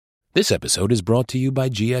This episode is brought to you by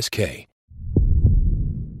GSK.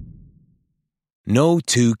 No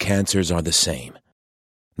two cancers are the same.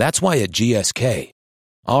 That's why at GSK,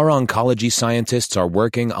 our oncology scientists are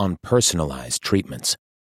working on personalized treatments.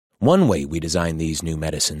 One way we design these new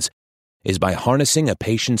medicines is by harnessing a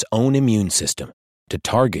patient's own immune system to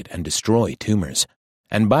target and destroy tumors.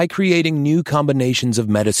 And by creating new combinations of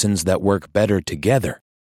medicines that work better together,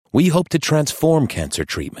 we hope to transform cancer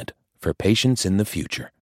treatment for patients in the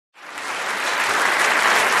future.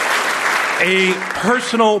 A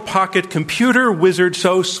personal pocket computer wizard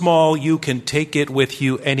so small you can take it with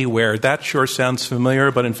you anywhere. That sure sounds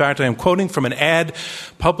familiar, but in fact I am quoting from an ad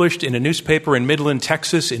published in a newspaper in Midland,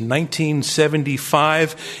 Texas in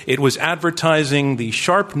 1975. It was advertising the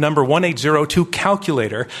Sharp number 1802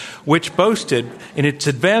 calculator, which boasted, in its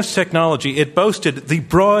advanced technology, it boasted the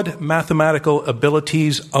broad mathematical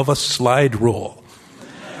abilities of a slide rule.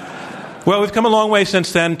 Well, we've come a long way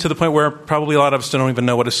since then to the point where probably a lot of us don't even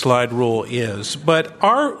know what a slide rule is. But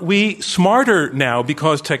are we smarter now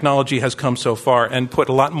because technology has come so far and put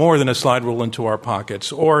a lot more than a slide rule into our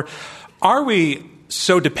pockets? Or are we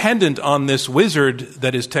so dependent on this wizard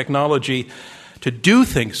that is technology to do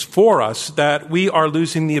things for us that we are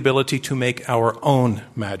losing the ability to make our own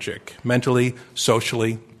magic, mentally,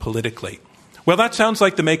 socially, politically? Well, that sounds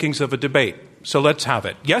like the makings of a debate. So let's have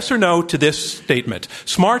it. Yes or no to this statement.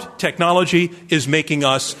 Smart technology is making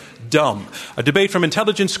us dumb. A debate from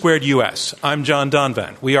Intelligence Squared US. I'm John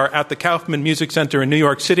Donvan. We are at the Kaufman Music Center in New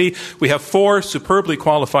York City. We have 4 superbly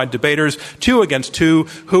qualified debaters, 2 against 2,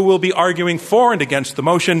 who will be arguing for and against the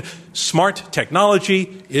motion, smart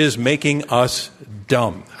technology is making us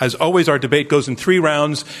dumb. As always, our debate goes in 3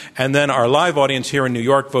 rounds, and then our live audience here in New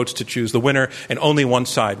York votes to choose the winner, and only one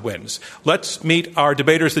side wins. Let's meet our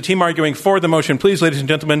debaters, the team arguing for the motion. Please, ladies and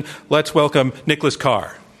gentlemen, let's welcome Nicholas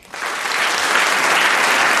Carr.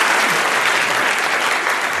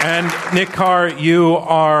 And Nick Carr, you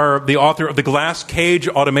are the author of The Glass Cage,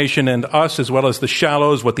 Automation and Us, as well as The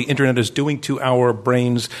Shallows, What the Internet is Doing to Our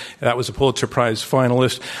Brains. That was a Pulitzer Prize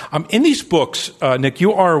finalist. In these books, Nick,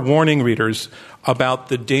 you are warning readers about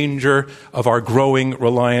the danger of our growing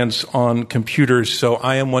reliance on computers. So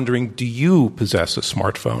I am wondering, do you possess a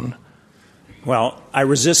smartphone? Well, I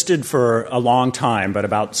resisted for a long time, but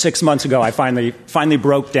about 6 months ago, I finally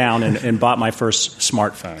broke down and bought my first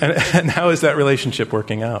smartphone. And how is that relationship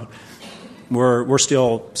working out? We're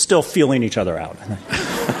still feeling each other out.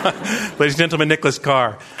 Ladies and gentlemen, Nicholas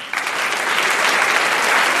Carr.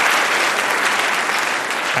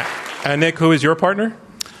 And Nick, who is your partner?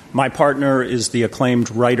 My partner is the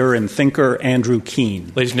acclaimed writer and thinker, Andrew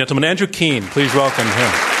Keen. Ladies and gentlemen, Andrew Keen. Please welcome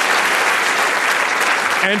him.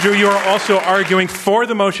 Andrew, you are also arguing for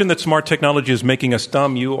the motion that smart technology is making us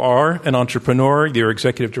dumb. You are an entrepreneur. You're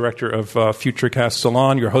executive director of Futurecast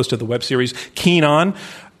Salon. You're host of the web series Keen On.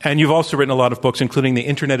 And you've also written a lot of books, including The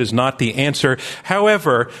Internet is Not the Answer.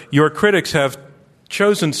 However, your critics have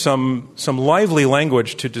chosen some lively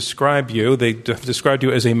language to describe you. They have described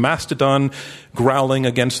you as a mastodon growling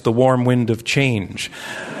against the warm wind of change.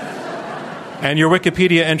 And your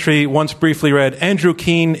Wikipedia entry once briefly read, Andrew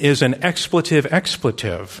Keen is an expletive.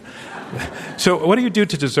 So what do you do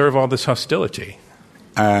to deserve all this hostility?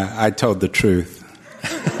 I told the truth.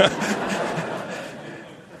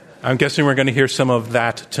 I'm guessing we're going to hear some of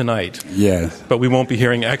that tonight. Yes. But we won't be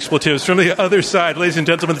hearing expletives from the other side. Ladies and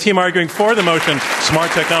gentlemen, the team arguing for the motion,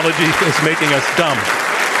 smart technology is making us dumb.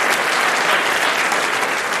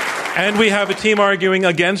 And we have a team arguing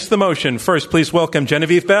against the motion. First, please welcome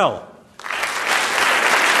Genevieve Bell.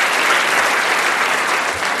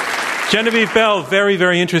 Genevieve Bell, very,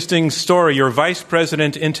 very interesting story. You're Vice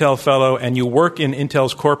President, Intel Fellow, and you work in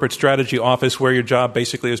Intel's corporate strategy office where your job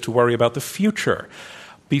basically is to worry about the future.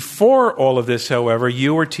 Before all of this, however,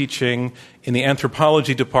 you were teaching in the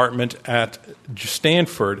anthropology department at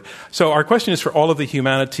Stanford. So our question is for all of the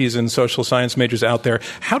humanities and social science majors out there,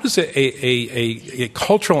 how does a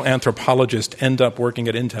cultural anthropologist end up working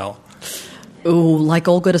at Intel? Ooh, like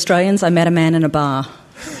all good Australians, I met a man in a bar.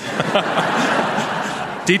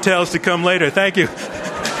 Details to come later. Thank you.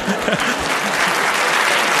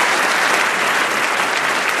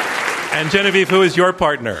 And Genevieve, who is your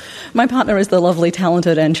partner? My partner is the lovely,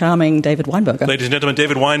 talented, and charming David Weinberger. Ladies and gentlemen,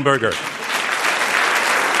 David Weinberger.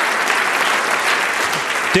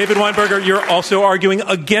 David Weinberger, you're also arguing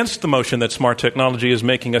against the motion that smart technology is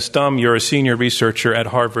making us dumb. You're a senior researcher at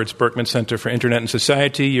Harvard's Berkman Center for Internet and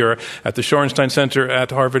Society. You're at the Shorenstein Center at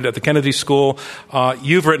Harvard, at the Kennedy School.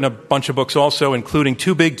 You've written a bunch of books also, including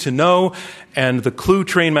Too Big to Know and The Clue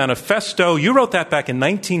Train Manifesto. You wrote that back in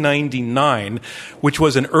 1999, which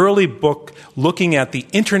was an early book looking at the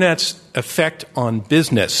Internet's effect on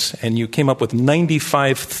business. And you came up with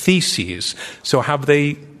 95 theses. So have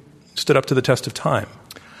they stood up to the test of time?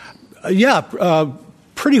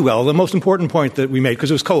 Pretty well. The most important point that we made, because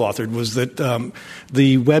it was co-authored, was that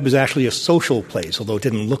the web is actually a social place, although it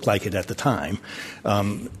didn't look like it at the time.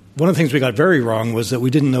 One of the things we got very wrong was that we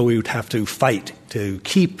didn't know we would have to fight to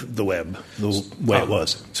keep the web the way it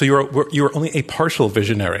was. So you were only a partial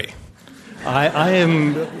visionary. I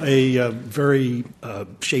am a very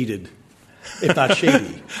shaded, if not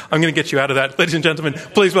shady. I'm going to get you out of that. Ladies and gentlemen,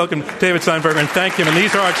 please welcome David Steinberger and thank him. And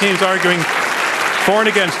these are our teams arguing for and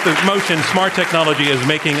against the motion, smart technology is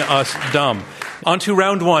making us dumb. On to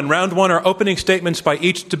round one. Round one are opening statements by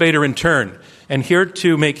each debater in turn. And here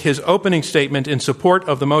to make his opening statement in support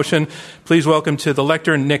of the motion, please welcome to the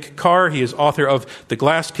lectern Nick Carr. He is author of The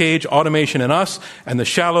Glass Cage, Automation and Us, and The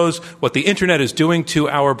Shallows, What the Internet is Doing to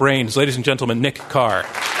Our Brains. Ladies and gentlemen, Nick Carr.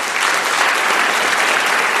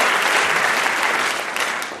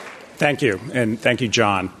 Thank you, and thank you,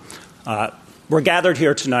 John. We're gathered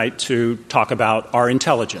here tonight to talk about our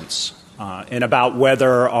intelligence and about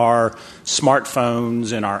whether our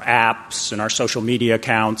smartphones and our apps and our social media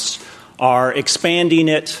accounts are expanding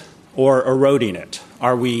it or eroding it.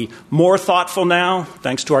 Are we more thoughtful now,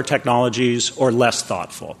 thanks to our technologies, or less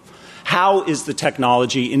thoughtful? How is the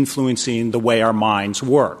technology influencing the way our minds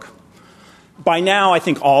work? By now, I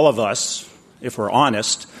think all of us, if we're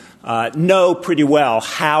honest, know pretty well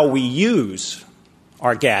how we use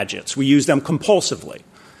our gadgets. We use them compulsively.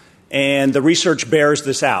 And the research bears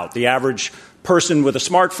this out. The average person with a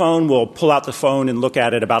smartphone will pull out the phone and look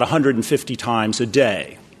at it about 150 times a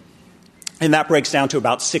day. And that breaks down to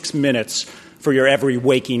about 6 minutes for your every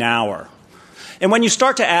waking hour. And when you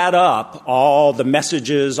start to add up all the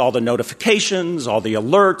messages, all the notifications, all the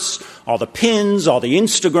alerts, all the pins, all the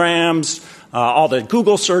Instagrams, all the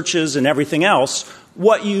Google searches and everything else,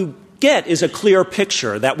 what you get is a clear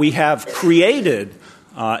picture that we have created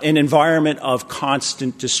an environment of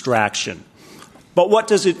constant distraction. But what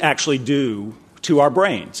does it actually do to our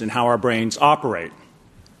brains and how our brains operate?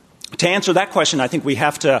 To answer that question, I think we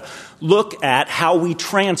have to look at how we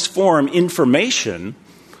transform information,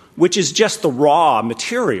 which is just the raw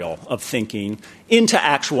material of thinking, into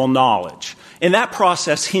actual knowledge. And that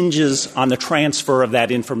process hinges on the transfer of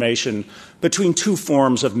that information between two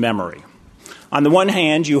forms of memory. On the one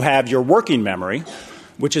hand, you have your working memory,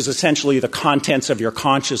 which is essentially the contents of your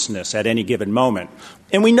consciousness at any given moment.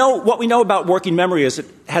 And what we know about working memory is it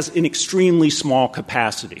has an extremely small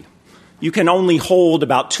capacity. You can only hold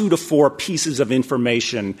about 2 to 4 pieces of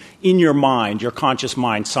information in your mind, your conscious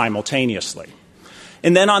mind, simultaneously.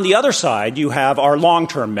 And then on the other side, you have our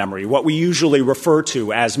long-term memory, what we usually refer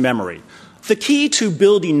to as memory. The key to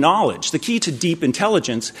building knowledge, the key to deep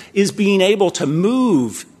intelligence, is being able to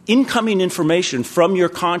move incoming information from your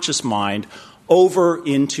conscious mind over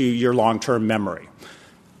into your long-term memory.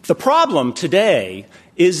 The problem today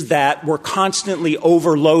is that we're constantly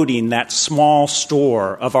overloading that small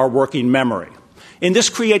store of our working memory. And this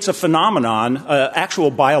creates a phenomenon,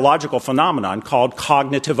 actual biological phenomenon called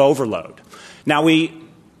cognitive overload. Now, we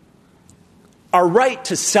are right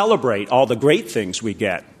to celebrate all the great things we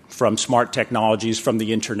get from smart technologies, from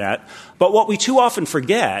the internet, but what we too often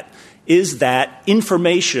forget is that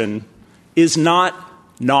information is not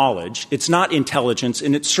knowledge, it's not intelligence,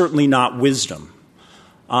 and it's certainly not wisdom.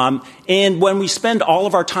 And when we spend all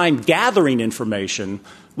of our time gathering information,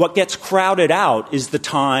 what gets crowded out is the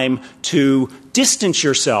time to distance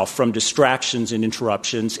yourself from distractions and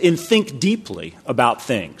interruptions and think deeply about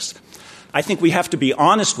things. I think we have to be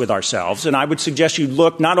honest with ourselves, and I would suggest you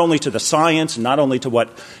look not only to the science and not only to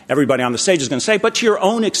what everybody on the stage is going to say, but to your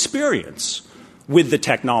own experience with the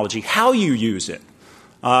technology, how you use it.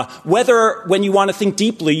 Whether, when you want to think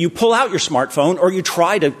deeply, you pull out your smartphone or you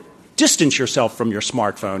try to distance yourself from your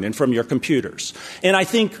smartphone and from your computers. And I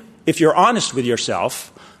think if you're honest with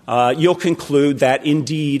yourself, you'll conclude that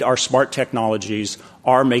indeed our smart technologies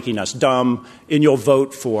are making us dumb, and you'll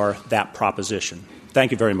vote for that proposition.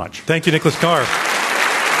 Thank you very much. Thank you, Nicholas Carr.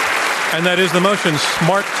 And that is the motion,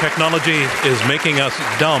 smart technology is making us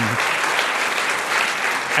dumb.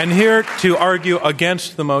 And here to argue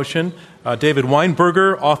against the motion, David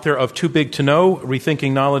Weinberger, author of Too Big to Know,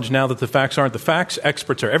 Rethinking Knowledge Now That the Facts Aren't the Facts.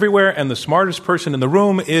 Experts are everywhere, and the smartest person in the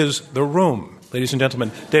room is the room. Ladies and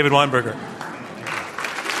gentlemen, David Weinberger.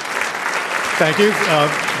 Thank you.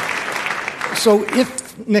 So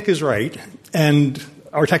if Nick is right, and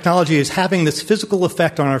our technology is having this physical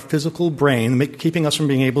effect on our physical brain, keeping us from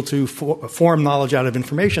being able to form knowledge out of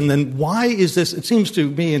information, then why is this? It seems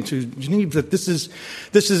to me and to Genevieve that this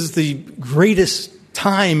is the greatest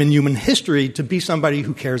time in human history to be somebody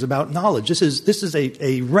who cares about knowledge. This is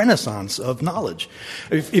a renaissance of knowledge.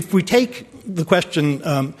 If we take the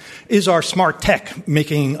question, is our smart tech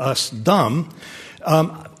making us dumb?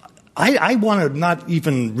 I want to not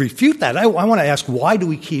even refute that. I want to ask, why do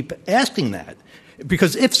we keep asking that?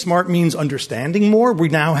 Because if smart means understanding more, we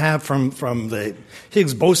now have from the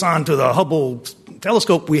Higgs boson to the Hubble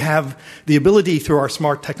telescope, we have the ability through our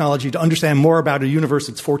smart technology to understand more about a universe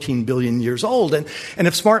that's 14 billion years old. And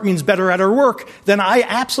if smart means better at our work, then I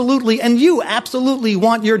absolutely, and you absolutely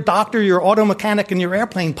want your doctor, your auto mechanic, and your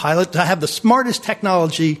airplane pilot to have the smartest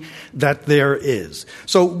technology that there is.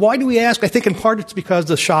 So why do we ask? I think in part it's because of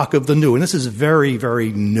the shock of the new. And this is very,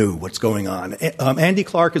 very new, what's going on. Andy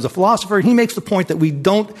Clark is a philosopher, and he makes the point that we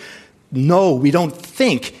don't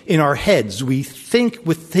think in our heads. We think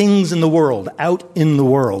with things in the world, out in the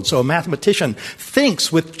world. So a mathematician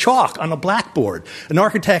thinks with chalk on a blackboard. An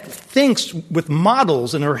architect thinks with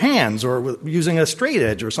models in her hands or using a straight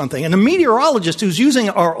edge or something. And a meteorologist who's using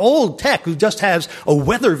our old tech, who just has a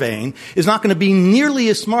weather vane, is not going to be nearly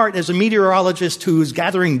as smart as a meteorologist who's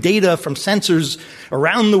gathering data from sensors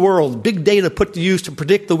around the world, big data put to use to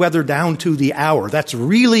predict the weather down to the hour. That's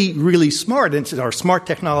really, really smart. And it's our smart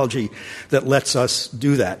technology that lets us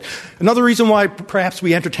do that. Another reason why perhaps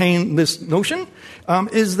we entertain this notion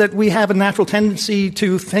is that we have a natural tendency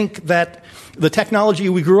to think that the technology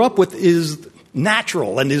we grew up with is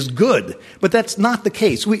natural and is good. But that's not the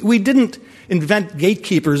case. We didn't invent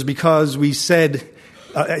gatekeepers because we said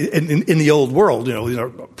in the old world, in our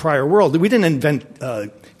prior world, we didn't invent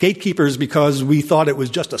gatekeepers because we thought it was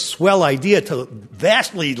just a swell idea to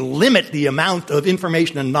vastly limit the amount of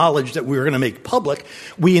information and knowledge that we were going to make public.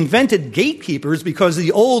 We invented gatekeepers because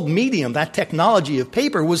the old medium, that technology of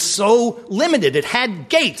paper, was so limited. It had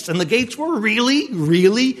gates, and the gates were really,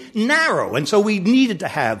 really narrow. And so we needed to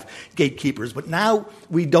have gatekeepers. But now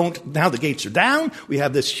we don't. Now the gates are down. We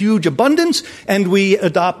have this huge abundance, and we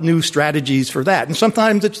adopt new strategies for that. And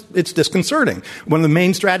sometimes it's disconcerting. One of the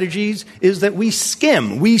main strategies is that we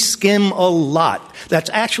skim. We skim a lot. That's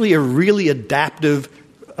actually a really adaptive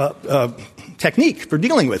technique for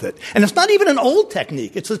dealing with it. And it's not even an old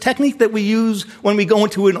technique. It's a technique that we use when we go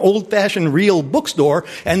into an old-fashioned real bookstore,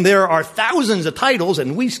 and there are thousands of titles,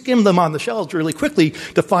 and we skim them on the shelves really quickly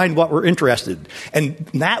to find what we're interested in.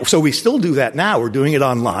 And now, so we still do that now. We're doing it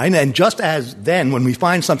online. And just as then, when we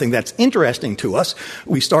find something that's interesting to us,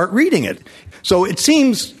 we start reading it. So it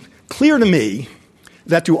seems clear to me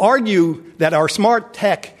that to argue that our smart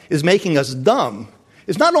tech is making us dumb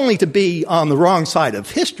is not only to be on the wrong side of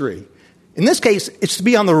history. In this case, it's to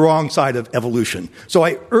be on the wrong side of evolution. So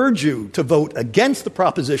I urge you to vote against the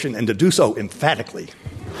proposition and to do so emphatically.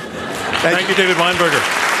 Thank you, David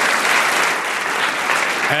Weinberger.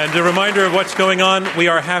 And a reminder of what's going on. We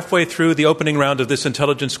are halfway through the opening round of this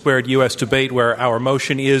Intelligence Squared U.S. debate, where our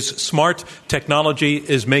motion is smart technology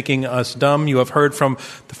is making us dumb. You have heard from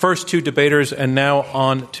the first two debaters, and now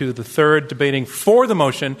on to the third, debating for the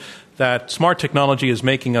motion that smart technology is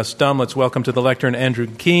making us dumb. Let's welcome to the lectern Andrew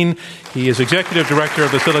Keen. He is executive director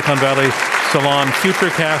of the Silicon Valley salon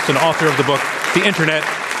Futurecast and author of the book, The Internet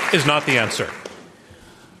is Not the Answer.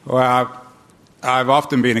 Well, I've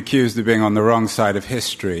often been accused of being on the wrong side of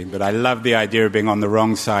history, but I love the idea of being on the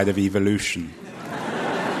wrong side of evolution.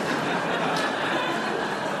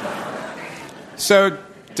 So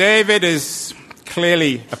David is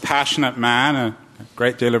clearly a passionate man, a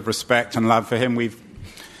great deal of respect and love for him. We've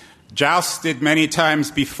jousted many times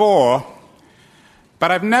before, but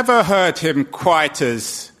I've never heard him quite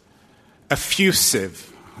as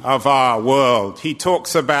effusive of our world. He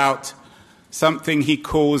talks about something he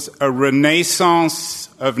calls a renaissance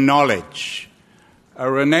of knowledge.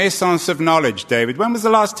 A renaissance of knowledge, David. When was the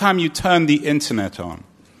last time you turned the internet on?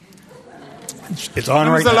 It's on right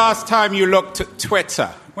now. When was the last time you looked at Twitter?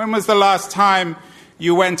 When was the last time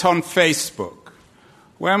you went on Facebook?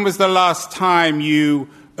 When was the last time you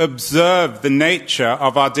observed the nature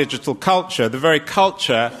of our digital culture, the very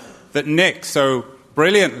culture that Nick so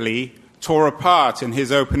brilliantly tore apart in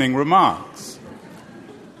his opening remarks?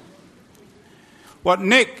 What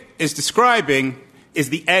Nick is describing is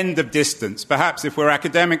the end of distance. Perhaps if we're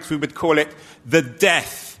academics, we would call it the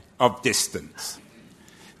death of distance.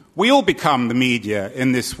 We all become the media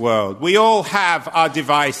in this world. We all have our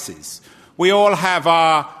devices. We all have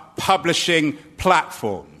our publishing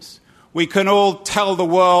platforms. We can all tell the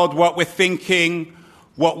world what we're thinking,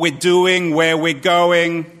 what we're doing, where we're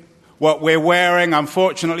going, what we're wearing,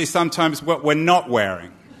 unfortunately sometimes what we're not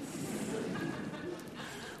wearing.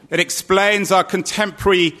 It explains our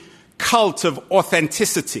contemporary cult of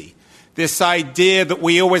authenticity, this idea that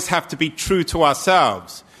we always have to be true to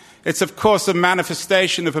ourselves. It's, of course, a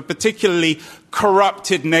manifestation of a particularly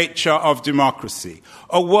corrupted nature of democracy,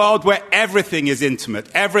 a world where everything is intimate,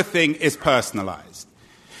 everything is personalized.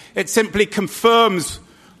 It simply confirms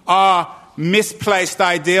our misplaced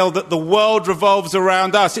ideal that the world revolves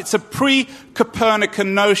around us. It's a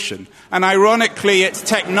pre-Copernican notion, and ironically, it's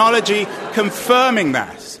technology confirming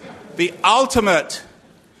that. The ultimate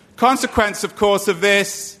consequence, of course, of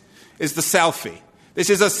this is the selfie. This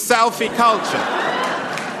is a selfie culture.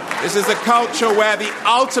 This is a culture where the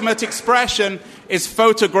ultimate expression is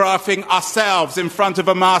photographing ourselves in front of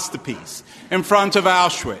a masterpiece, in front of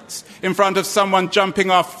Auschwitz, in front of someone jumping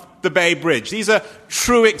off the Bay Bridge. These are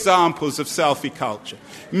true examples of selfie culture.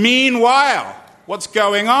 Meanwhile, what's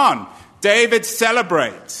going on? David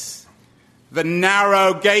celebrates the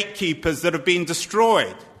narrow gatekeepers that have been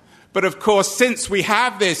destroyed. But of course, since we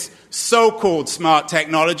have this so-called smart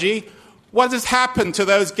technology, what has happened to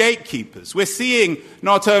those gatekeepers? We're seeing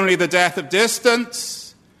not only the death of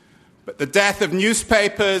distance, but the death of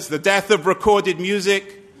newspapers, the death of recorded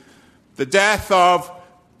music, the death of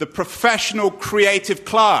the professional creative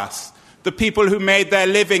class, the people who made their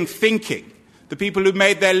living thinking, the people who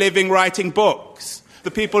made their living writing books,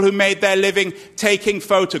 the people who made their living taking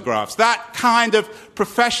photographs. That kind of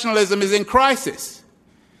professionalism is in crisis.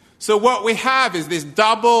 So what we have is this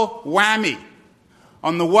double whammy.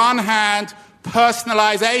 On the one hand,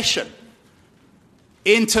 personalization,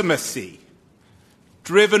 intimacy,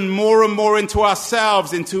 driven more and more into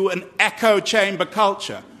ourselves, into an echo chamber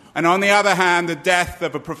culture. And on the other hand, the death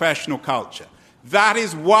of a professional culture. That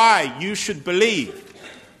is why you should believe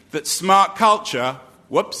that smart culture,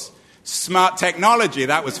 smart technology,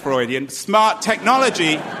 that was Freudian, smart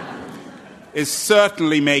technology is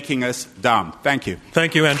certainly making us dumb. Thank you.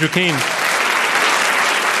 Thank you, Andrew Keen.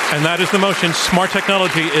 And that is the motion. Smart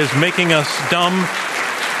technology is making us dumb.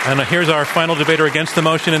 And here's our final debater against the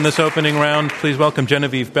motion in this opening round. Please welcome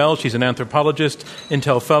Genevieve Bell. She's an anthropologist,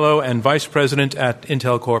 Intel Fellow, and Vice President at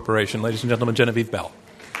Intel Corporation. Ladies and gentlemen, Genevieve Bell.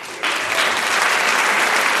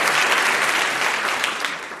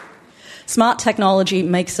 Smart technology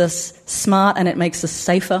makes us smart and it makes us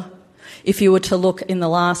safer. If you were to look in the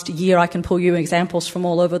last year, I can pull you examples from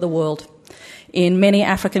all over the world. In many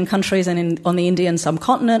African countries and on the Indian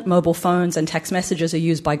subcontinent, mobile phones and text messages are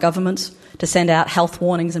used by governments to send out health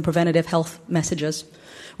warnings and preventative health messages.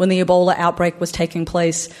 When the Ebola outbreak was taking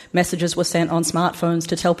place, messages were sent on smartphones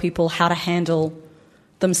to tell people how to handle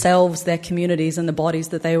themselves, their communities, and the bodies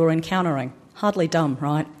that they were encountering. Hardly dumb,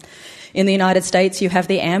 right? In the United States, you have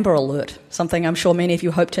the Amber Alert, something I'm sure many of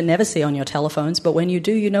you hope to never see on your telephones, but when you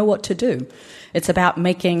do, you know what to do. It's about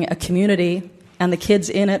making a community and the kids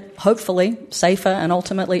in it, hopefully, safer and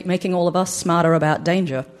ultimately making all of us smarter about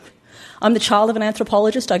danger. I'm the child of an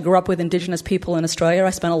anthropologist. I grew up with Indigenous people in Australia. I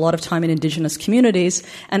spent a lot of time in Indigenous communities,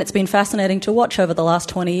 and it's been fascinating to watch over the last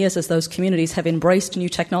 20 years as those communities have embraced new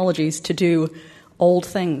technologies to do old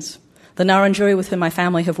things. The Ngarrindjeri, with whom my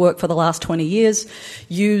family have worked for the last 20 years,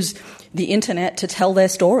 use the internet to tell their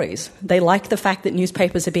stories. They like the fact that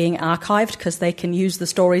newspapers are being archived because they can use the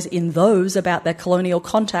stories in those about their colonial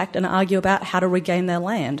contact and argue about how to regain their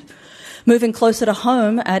land. Moving closer to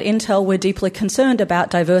home, at Intel, we're deeply concerned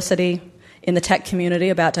about diversity in the tech community,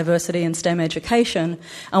 about diversity in STEM education.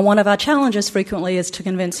 And one of our challenges frequently is to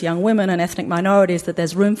convince young women and ethnic minorities that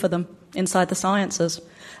there's room for them inside the sciences.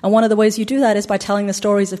 And one of the ways you do that is by telling the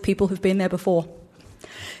stories of people who've been there before.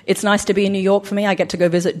 It's nice to be in New York for me. I get to go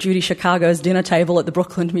visit Judy Chicago's dinner table at the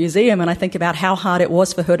Brooklyn Museum, and I think about how hard it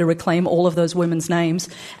was for her to reclaim all of those women's names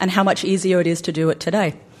and how much easier it is to do it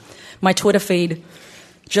today. My Twitter feed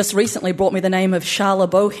just recently brought me the name of Sharla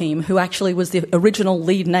Boheim, who actually was the original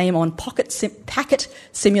lead name on packet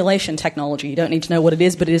simulation technology. You don't need to know what it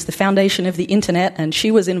is, but it is the foundation of the internet, and she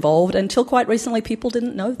was involved. Until quite recently, people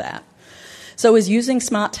didn't know that. So is using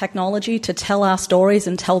smart technology to tell our stories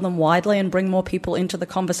and tell them widely and bring more people into the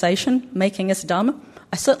conversation making us dumb?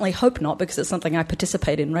 I certainly hope not, because it's something I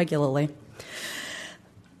participate in regularly.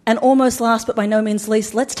 And almost last, but by no means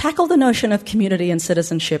least, let's tackle the notion of community and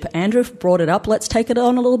citizenship. Andrew brought it up. Let's take it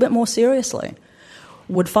on a little bit more seriously.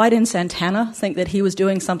 Would Fiden Santana think that he was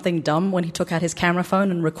doing something dumb when he took out his camera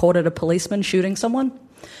phone and recorded a policeman shooting someone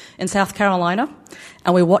in South Carolina?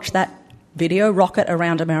 And we watched that video rocket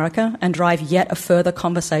around America and drive yet a further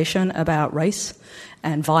conversation about race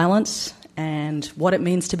and violence and what it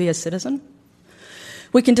means to be a citizen?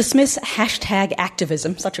 We can dismiss hashtag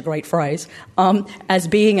activism, such a great phrase, as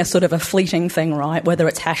being a sort of a fleeting thing, right? Whether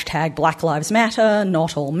it's hashtag Black Lives Matter,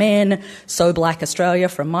 Not All Men, So Black Australia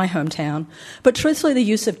from my hometown. But truthfully, the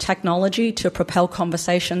use of technology to propel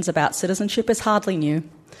conversations about citizenship is hardly new.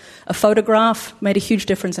 A photograph made a huge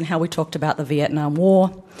difference in how we talked about the Vietnam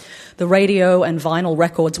War. The radio and vinyl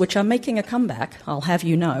records, which are making a comeback, I'll have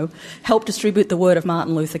you know, helped distribute the word of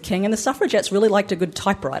Martin Luther King, and the suffragettes really liked a good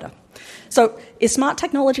typewriter. So is smart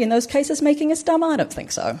technology in those cases making us dumb? I don't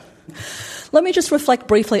think so. Let me just reflect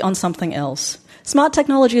briefly on something else. Smart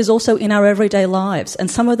technology is also in our everyday lives, and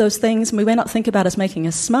some of those things we may not think about as making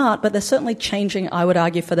us smart, but they're certainly changing, I would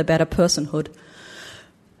argue, for the better personhood.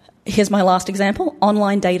 Here's my last example,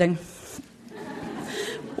 online dating.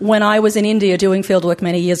 When I was in India doing fieldwork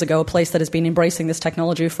many years ago, a place that has been embracing this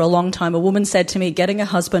technology for a long time, a woman said to me, getting a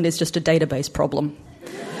husband is just a database problem.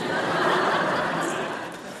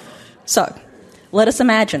 So, let us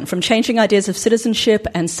imagine, from changing ideas of citizenship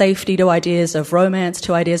and safety to ideas of romance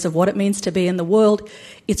to ideas of what it means to be in the world,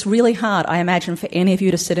 it's really hard, I imagine, for any of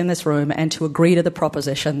you to sit in this room and to agree to the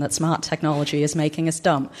proposition that smart technology is making us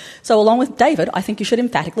dumb. So along with David, I think you should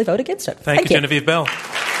emphatically vote against it. Thank you, Genevieve Bell.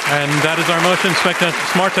 And that is our motion,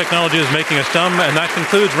 smart technology is making us dumb, and that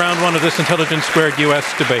concludes round one of this Intelligence Squared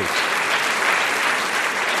U.S. debate.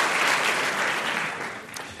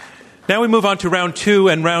 Now we move on to round two,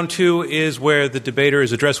 and round two is where the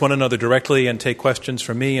debaters address one another directly and take questions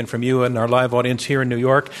from me and from you and our live audience here in New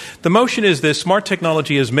York. The motion is this: smart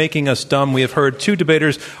technology is making us dumb. We have heard two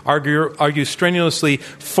debaters argue strenuously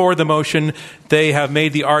for the motion. They have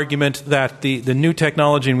made the argument that the new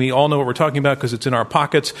technology, and we all know what we're talking about because it's in our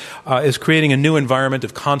pockets, is creating a new environment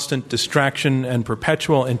of constant distraction and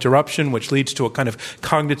perpetual interruption, which leads to a kind of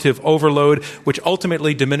cognitive overload, which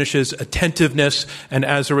ultimately diminishes attentiveness, and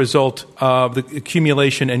as a result, the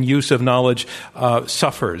accumulation and use of knowledge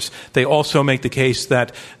suffers. They also make the case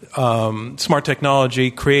that smart technology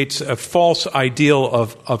creates a false ideal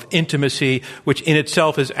of intimacy, which in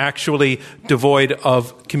itself is actually devoid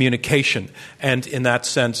of communication, and in that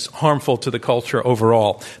sense harmful to the culture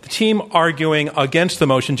overall. The team arguing against the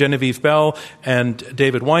motion, Genevieve Bell and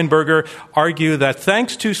David Weinberger, argue that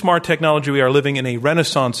thanks to smart technology we are living in a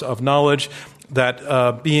renaissance of knowledge,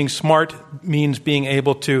 that being smart means being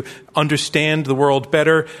able to understand the world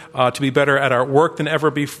better, to be better at our work than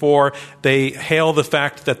ever before. They hail the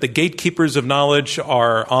fact that the gatekeepers of knowledge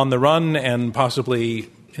are on the run and possibly,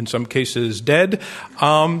 in some cases, dead.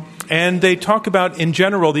 And they talk about, in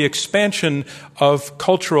general, the expansion of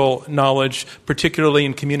cultural knowledge, particularly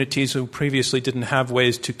in communities who previously didn't have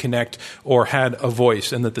ways to connect or had a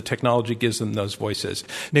voice, and that the technology gives them those voices.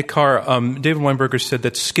 Nick Carr, David Weinberger said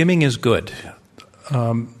that skimming is good.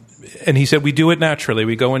 And he said we do it naturally.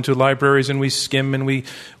 We go into libraries and we skim and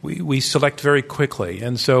we select very quickly.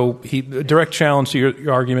 And so he direct challenge to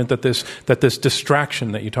your argument that this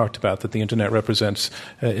distraction that you talked about, that the internet represents,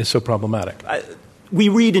 is so problematic. We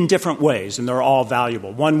read in different ways, and they're all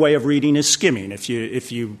valuable. One way of reading is skimming. If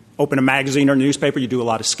you open a magazine or a newspaper, you do a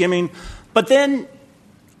lot of skimming. But then,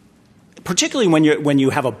 particularly when you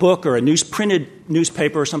have a book or a printed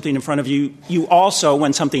newspaper or something in front of you, you also,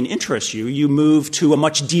 when something interests you, you move to a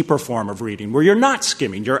much deeper form of reading where you're not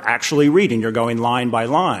skimming, you're actually reading, you're going line by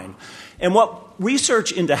line. And what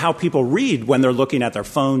research into how people read when they're looking at their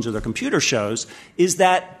phones or their computer shows is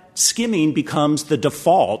that skimming becomes the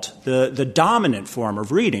default, the dominant form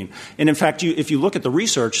of reading. And in fact, if you look at the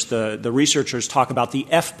research, the researchers talk about the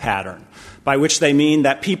F pattern, by which they mean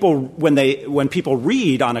that people, when people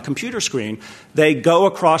read on a computer screen, they go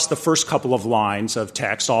across the first couple of lines of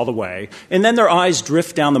text all the way, and then their eyes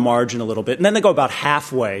drift down the margin a little bit, and then they go about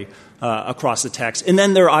halfway across the text, and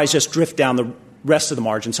then their eyes just drift down the rest of the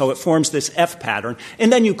margin. So it forms this F pattern,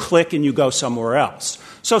 and then you click and you go somewhere else.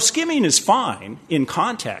 So skimming is fine in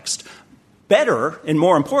context. Better and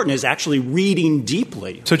more important is actually reading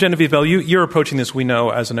deeply. So Genevieve Bell, you're approaching this, we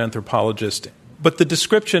know, as an anthropologist. But the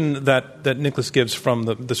description that Nicholas gives from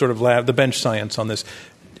the sort of lab, the bench science on this,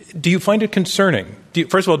 do you find it concerning?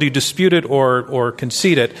 First of all, do you dispute it or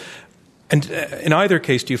concede it? And in either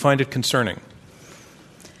case, do you find it concerning?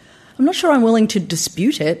 I'm not sure I'm willing to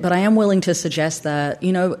dispute it, but I am willing to suggest that,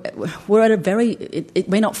 we're at it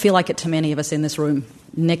may not feel like it to many of us in this room.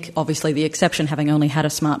 Nick, obviously the exception, having only had a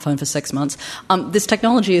smartphone for 6 months. This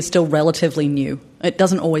technology is still relatively new. It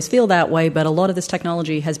doesn't always feel that way, but a lot of this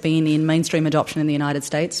technology has been in mainstream adoption in the United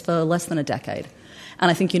States for less than a decade. And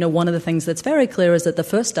I think, one of the things that's very clear is that the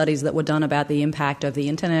first studies that were done about the impact of the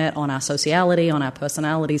internet on our sociality, on our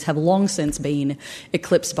personalities, have long since been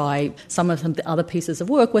eclipsed by some of the other pieces of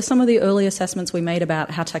work, where some of the early assessments we made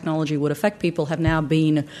about how technology would affect people have now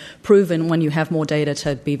been proven, when you have more data,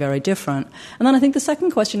 to be very different. And then I think the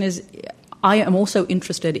second question is, I am also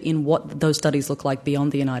interested in what those studies look like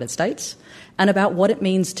beyond the United States, and about what it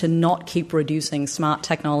means to not keep reducing smart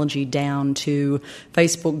technology down to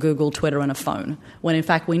Facebook, Google, Twitter, and a phone, when in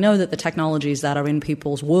fact we know that the technologies that are in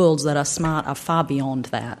people's worlds that are smart are far beyond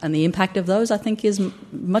that. And the impact of those, I think, is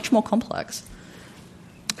much more complex.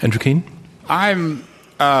 Andrew Keen? I'm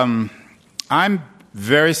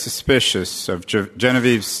very suspicious of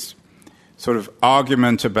Genevieve's sort of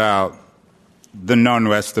argument about the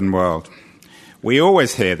non-Western world. We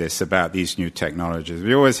always hear this about these new technologies.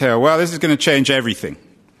 We always hear, well, this is going to change everything.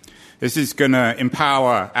 This is going to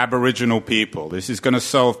empower Aboriginal people. This is going to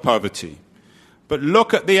solve poverty. But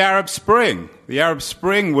look at the Arab Spring. The Arab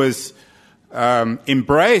Spring was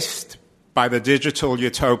embraced by the digital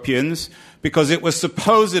utopians because it was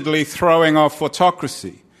supposedly throwing off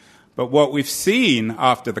autocracy. But what we've seen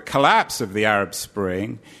after the collapse of the Arab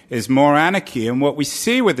Spring is more anarchy. And what we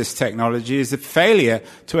see with this technology is a failure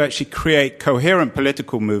to actually create coherent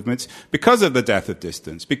political movements because of the death of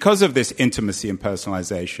distance, because of this intimacy and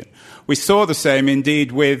personalization. We saw the same,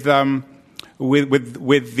 indeed, with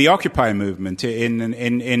the Occupy movement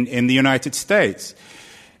in the United States.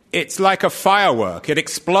 It's like a firework. It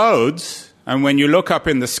explodes, and when you look up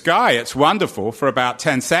in the sky, it's wonderful for about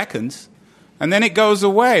 10 seconds. And then it goes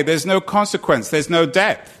away. There's no consequence. There's no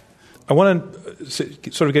depth. I want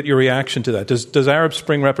to sort of get your reaction to that. Does Arab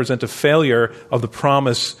Spring represent a failure of the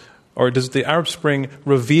promise, or does the Arab Spring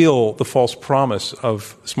reveal the false promise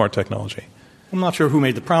of smart technology? I'm not sure who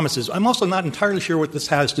made the promises. I'm also not entirely sure what this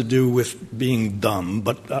has to do with being dumb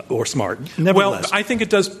or smart. Nevertheless. Well, I think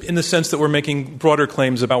it does in the sense that we're making broader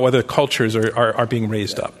claims about whether cultures are being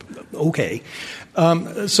raised up. Okay.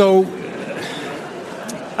 So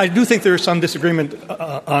I do think there is some disagreement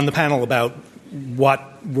on the panel about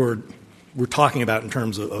what we're talking about in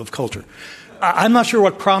terms of culture. I'm not sure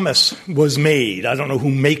what promise was made. I don't know who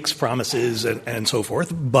makes promises and so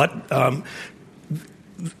forth, but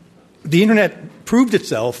the Internet proved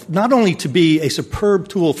itself not only to be a superb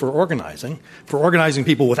tool for organizing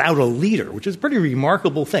people without a leader, which is a pretty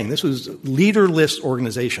remarkable thing. This was leaderless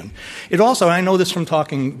organization. It also, I know this from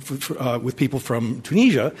talking with people from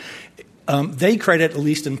Tunisia, they credit, at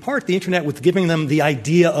least in part, the Internet with giving them the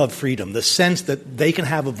idea of freedom, the sense that they can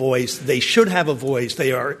have a voice, they should have a voice,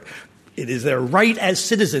 it is their right as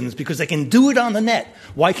citizens because they can do it on the net.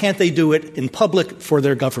 Why can't they do it in public for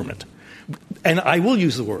their government? And I will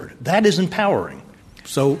use the word. That is empowering.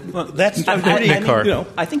 So that's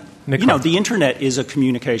I think the Internet is a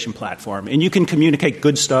communication platform, and you can communicate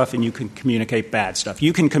good stuff and you can communicate bad stuff.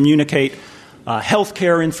 You can communicate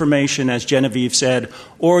healthcare information, as Genevieve said,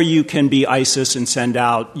 or you can be ISIS and send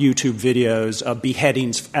out YouTube videos of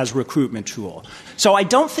beheadings as recruitment tool. So I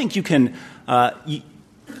don't think you can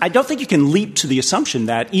leap to the assumption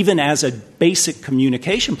that even as a basic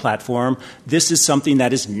communication platform, this is something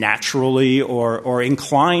that is naturally or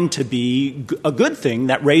inclined to be a good thing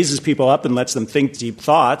that raises people up and lets them think deep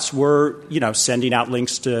thoughts. We're, sending out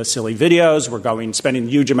links to silly videos. We're spending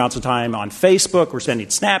huge amounts of time on Facebook. We're sending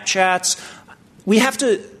Snapchats. We have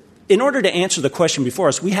to, in order to answer the question before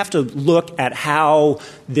us, we have to look at how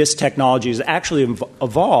this technology has actually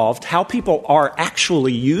evolved, how people are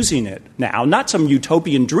actually using it now, not some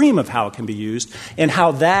utopian dream of how it can be used, and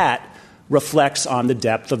how that reflects on the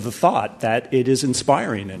depth of the thought that it is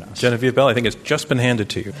inspiring in us. Genevieve Bell, I think it's just been handed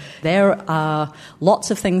to you. There are lots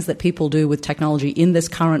of things that people do with technology in this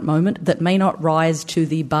current moment that may not rise to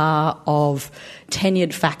the bar of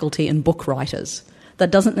tenured faculty and book writers. That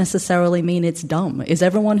doesn't necessarily mean it's dumb. Is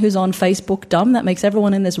everyone who's on Facebook dumb? That makes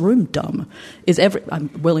everyone in this room dumb. I'm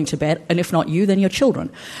willing to bet, and if not you, then your children.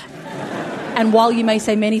 And while you may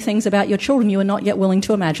say many things about your children, you are not yet willing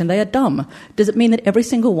to imagine they are dumb. Does it mean that every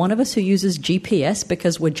single one of us who uses GPS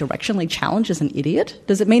because we're directionally challenged is an idiot?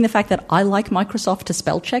 Does it mean the fact that I like Microsoft to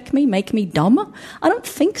spell check me make me dumb? I don't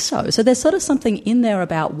think so. So there's sort of something in there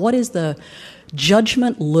about what is the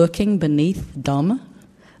judgment lurking beneath dumb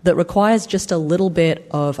that requires just a little bit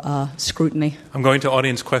of scrutiny. I'm going to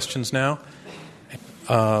audience questions now.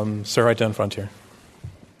 Sir, right down front here.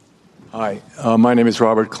 Hi, my name is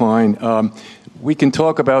Robert Klein. We can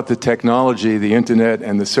talk about the technology, the Internet,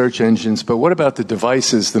 and the search engines, but what about the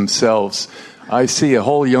devices themselves? I see a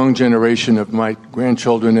whole young generation of my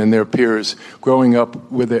grandchildren and their peers growing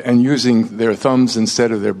up with it and using their thumbs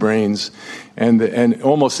instead of their brains. and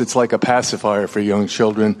almost it's like a pacifier for young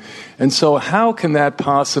children. And so how can that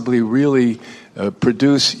possibly really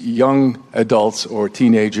produce young adults or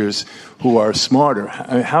teenagers who are smarter?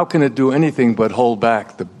 I mean, how can it do anything but hold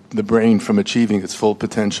back the brain from achieving its full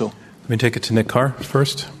potential? Let me take it to Nick Carr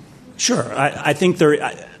first. Sure. I think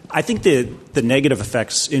the negative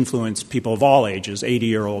effects influence people of all ages,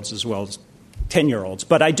 80-year-olds as well as 10-year-olds.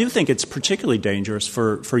 But I do think it's particularly dangerous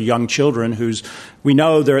for young children whose we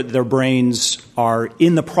know their brains are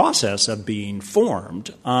in the process of being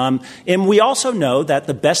formed. And we also know that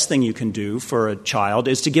the best thing you can do for a child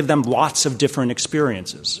is to give them lots of different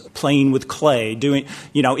experiences, playing with clay,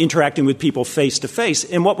 interacting with people face to face.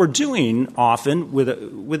 And what we're doing often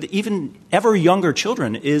with even ever younger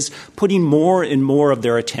children is putting more and more of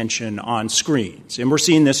their attention on screens. And we're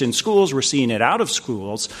seeing this in schools, we're seeing it out of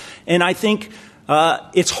schools. And I think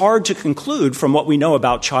it's hard to conclude from what we know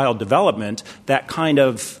about child development that kind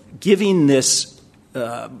of giving this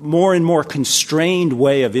more and more constrained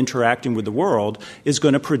way of interacting with the world is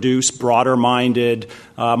going to produce broader-minded,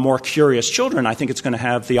 more curious children. I think it's going to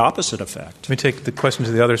have the opposite effect. Let me take the question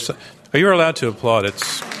to the other side. Oh, you're allowed to applaud.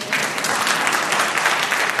 It's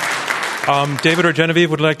David or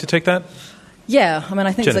Genevieve would like to take that? Yeah, I mean,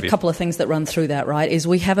 I think Genevieve. there's a couple of things that run through that, right? Is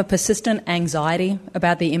we have a persistent anxiety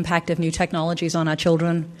about the impact of new technologies on our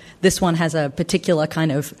children. This one has a particular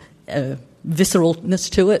kind of visceralness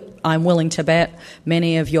to it. I'm willing to bet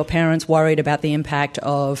many of your parents worried about the impact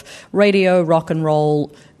of radio, rock and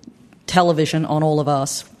roll, television on all of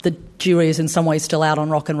us. The jury is in some ways still out on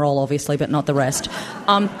rock and roll, obviously, but not the rest.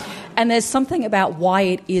 And there's something about why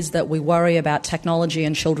it is that we worry about technology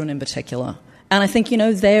and children in particular. And I think,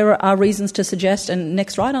 there are reasons to suggest, and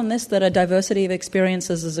Nick's right on this, that a diversity of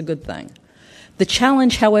experiences is a good thing. The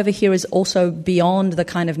challenge, however, here is also beyond the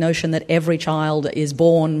kind of notion that every child is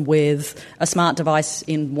born with a smart device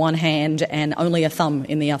in one hand and only a thumb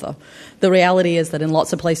in the other. The reality is that in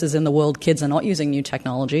lots of places in the world, kids are not using new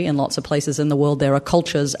technology. In lots of places in the world, there are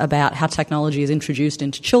cultures about how technology is introduced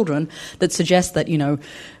into children that suggest that,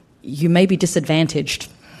 you may be disadvantaged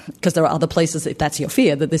because there are other places, if that's your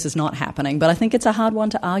fear, that this is not happening. But I think it's a hard one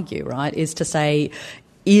to argue, right, is to say,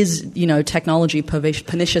 is, technology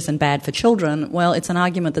pernicious and bad for children? Well, it's an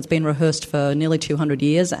argument that's been rehearsed for nearly 200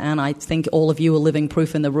 years, and I think all of you are living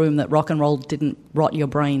proof in the room that rock and roll didn't rot your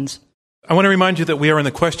brains. I want to remind you that we are in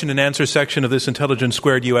the question and answer section of this Intelligence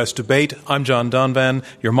Squared U.S. debate. I'm John Donvan,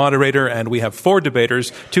 your moderator, and we have 4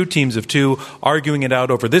 debaters, 2 teams of 2, arguing it out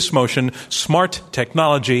over this motion: smart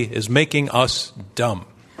technology is making us dumb.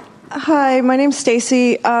 Hi, my name's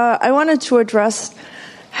Stacy. I wanted to address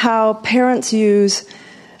how parents use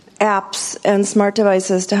apps and smart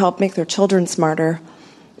devices to help make their children smarter.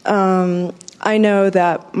 I know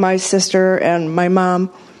that my sister and my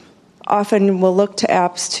mom often will look to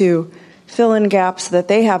apps to fill in gaps that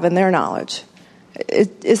they have in their knowledge.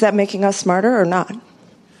 Is that making us smarter or not?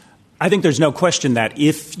 I think there's no question that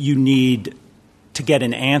if you need to get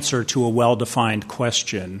an answer to a well-defined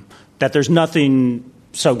question, that there's nothing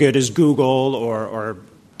so good as Google or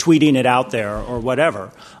tweeting it out there or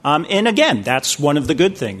whatever. And again, that's one of the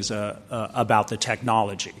good things about the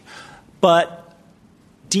technology. But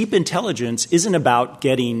deep intelligence isn't about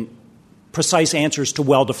getting precise answers to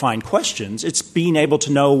well-defined questions. It's being able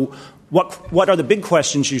to know what are the big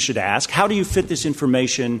questions you should ask, how do you fit this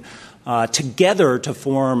information together to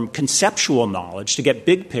form conceptual knowledge, to get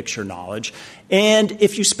big-picture knowledge. And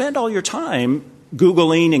if you spend all your time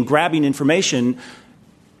Googling and grabbing information,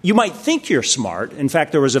 you might think you're smart. In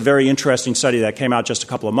fact, there was a very interesting study that came out just a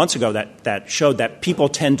couple of months ago that showed that people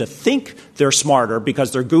tend to think they're smarter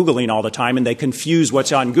because they're Googling all the time, and they confuse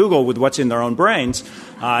what's on Google with what's in their own brains.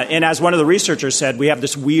 And as one of the researchers said, we have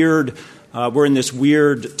this we're in this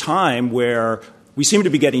weird time where we seem to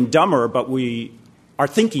be getting dumber, but we are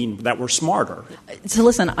thinking that we're smarter. So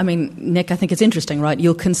listen, I mean, Nick, I think it's interesting, right?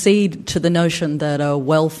 You'll concede to the notion that a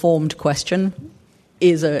well-formed question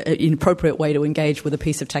is an appropriate way to engage with a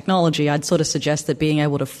piece of technology. I'd sort of suggest that being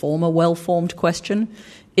able to form a well-formed question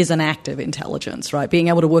is an act of intelligence, right? Being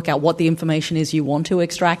able to work out what the information is you want to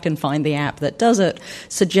extract and find the app that does it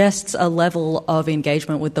suggests a level of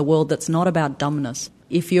engagement with the world that's not about dumbness.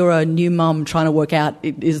 If you're a new mum trying to work out,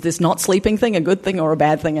 is this not sleeping thing a good thing or a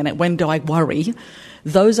bad thing, and when do I worry?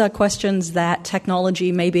 Those are questions that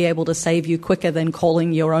technology may be able to save you quicker than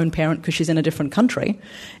calling your own parent because she's in a different country.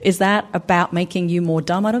 Is that about making you more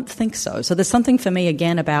dumb? I don't think so. So there's something for me,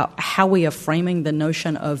 again, about how we are framing the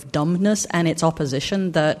notion of dumbness and its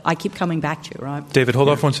opposition that I keep coming back to, right? David, hold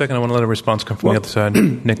off 1 second. I want to let a response come from the other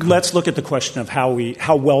side. Nick. Let's look at the question of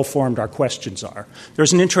how well-formed our questions are.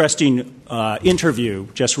 There's an interesting interview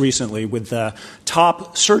just recently with the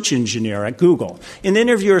top search engineer at Google. And the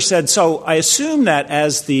interviewer said, so I assume that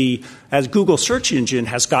as Google search engine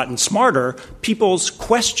has gotten smarter, people's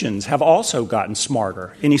questions have also gotten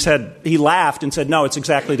smarter. And he laughed and said, no, it's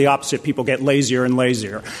exactly the opposite. People get lazier and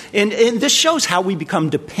lazier. And this shows how we become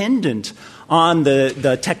dependent on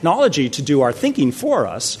the technology to do our thinking for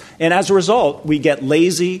us. And as a result, we get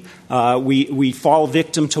lazy. We fall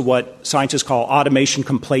victim to what scientists call automation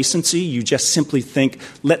complacency. You just simply think,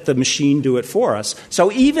 let the machine do it for us.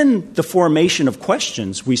 So even the formation of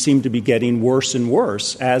questions, we seem to be getting worse and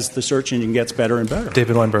worse as the search engine gets better and better.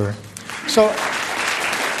 David Weinberger. So,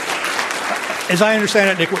 as I understand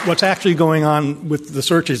it, Nick, what's actually going on with the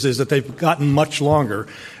searches is that they've gotten much longer.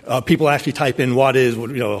 People actually type in what is,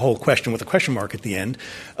 a whole question with a question mark at the end,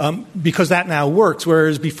 because that now works.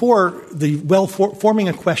 Whereas before, forming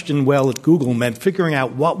a question well at Google meant figuring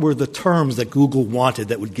out what were the terms that Google wanted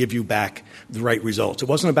that would give you back the right results. It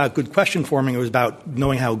wasn't about good question forming. It was about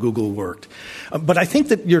knowing how Google worked. But I think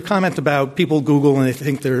that your comment about people Google and they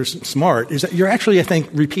think they're smart is that you're actually, I think,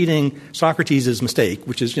 repeating Socrates' mistake,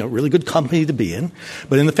 which is, really good company to be in.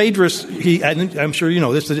 But in the Phaedrus, and I'm sure you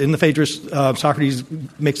know this, that in the Phaedrus, Socrates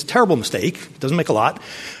makes a terrible mistake. Doesn't make a lot.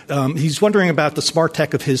 He's wondering about the smart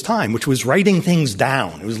tech of his time, which was writing things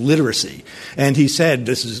down. It was literacy. And he said,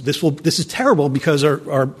 this is terrible because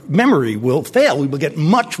our memory will fail. We will get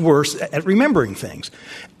much worse at remembering things.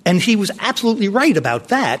 And he was absolutely right about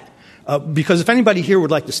that. Because if anybody here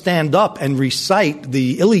would like to stand up and recite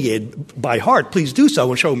the Iliad by heart, please do so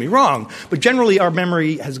and show me wrong. But generally, our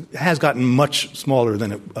memory has gotten much smaller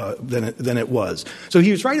than it was. So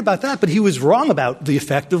he was right about that, but he was wrong about the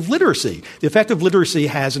effect of literacy. The effect of literacy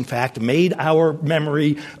has, in fact, made our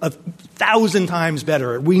memory 1,000 times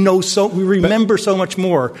better. We remember so much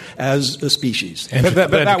more as a species. But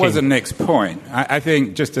that wasn't Nick's point. I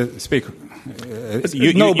think, just to speak.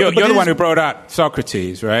 You're the one who brought out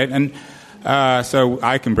Socrates, right? And so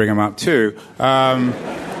I can bring him up too.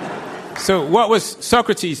 So what was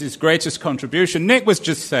Socrates' greatest contribution? Nick was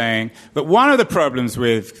just saying that one of the problems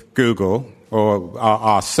with Google, or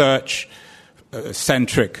our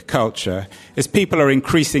search-centric culture, is people are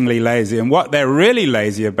increasingly lazy. And what they're really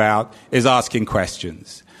lazy about is asking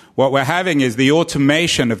questions. What we're having is the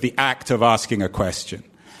automation of the act of asking a question.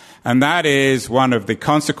 And that is one of the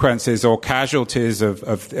consequences or casualties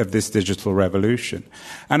of this digital revolution.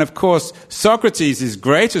 And of course, Socrates'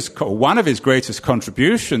 one of his greatest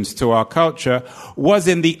contributions to our culture was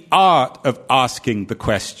in the art of asking the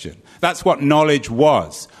question. That's what knowledge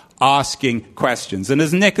was, asking questions. And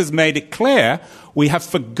as Nick has made it clear, we have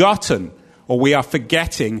forgotten, or we are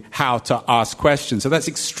forgetting how to ask questions. So that's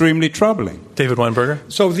extremely troubling. David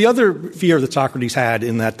Weinberger? So the other fear that Socrates had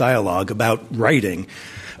in that dialogue about writing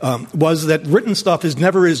was that written stuff is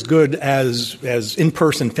never as good as in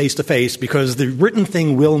person, face-to-face, because the written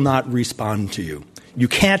thing will not respond to you. You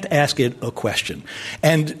can't ask it a question.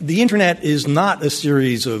 And the Internet is not a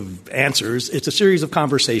series of answers. It's a series of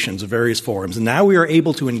conversations of various forums. And now we are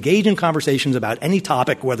able to engage in conversations about any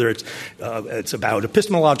topic, whether it's about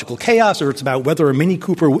epistemological chaos or it's about whether a Mini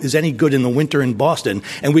Cooper is any good in the winter in Boston.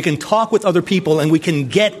 And we can talk with other people and we can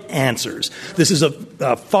get answers. This is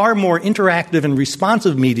a far more interactive and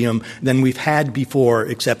responsive medium than we've had before,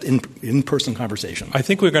 except in-person conversation. I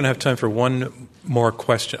think we're going to have time for one more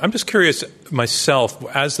question. I'm just curious myself,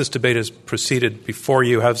 as this debate has proceeded before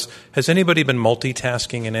you, has anybody been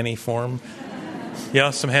multitasking in any form? Yeah,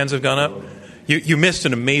 some hands have gone up. You missed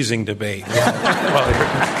an amazing debate.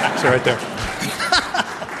 It's right there.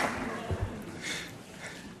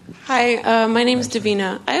 Hi, my name is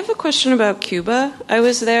Davina. I have a question about Cuba. I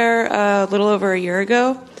was there a little over a year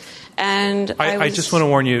ago, and I just want to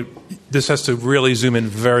warn you, this has to really zoom in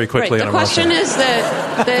very quickly. Right. The question is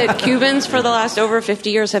that Cubans for the last over 50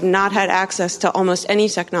 years have not had access to almost any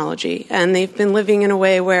technology, and they've been living in a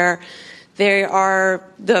way where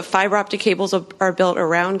the fiber optic cables are built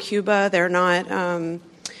around Cuba. They're not. And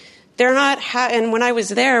when I was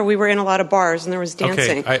there, we were in a lot of bars and there was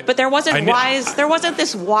dancing, but there wasn't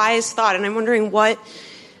this wise thought. And I'm wondering,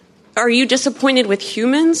 are you disappointed with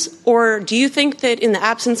humans, or do you think that in the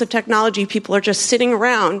absence of technology, people are just sitting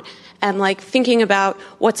around and thinking about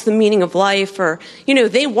what's the meaning of life, or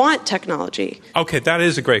they want technology? Okay, that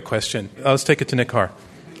is a great question. Let's take it to Nick Carr.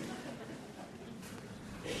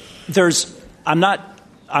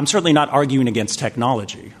 I'm certainly not arguing against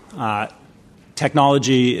technology.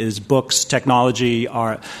 Technology is books. Technology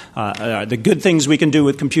are the good things we can do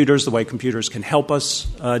with computers, the way computers can help us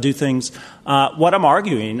do things. What I'm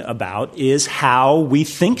arguing about is how we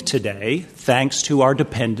think today, thanks to our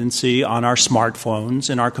dependency on our smartphones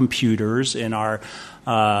and our computers and our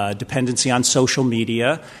dependency on social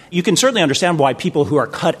media. You can certainly understand why people who are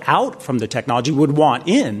cut out from the technology would want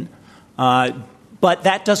in, but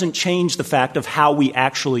that doesn't change the fact of how we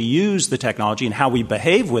actually use the technology and how we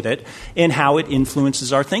behave with it and how it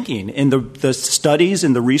influences our thinking. And the studies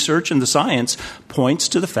and the research and the science points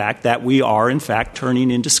to the fact that we are, in fact,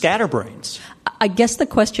 turning into scatterbrains. I guess the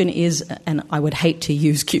question is, and I would hate to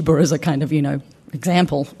use Cuba as a kind of,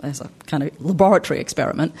 example, as a kind of laboratory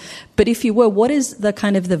experiment, but if you were, what is the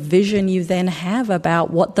kind of the vision you then have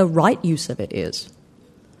about what the right use of it is?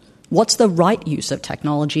 What's the right use of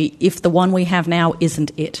technology if the one we have now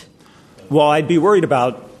isn't it? Well, I'd be worried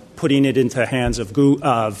about putting it into the hands of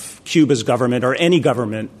Cuba's government or any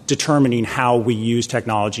government determining how we use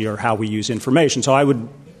technology or how we use information. So I would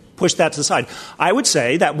push that to the side. I would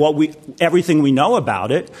say that everything we know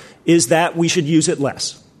about it is that we should use it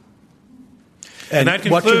less. And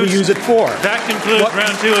what should we use it for? That concludes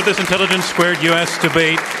round 2 of this Intelligence Squared U.S.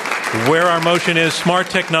 debate, where our motion is smart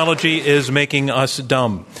technology is making us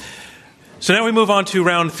dumb. So now we move on to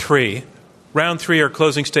round 3. Round 3 are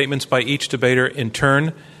closing statements by each debater in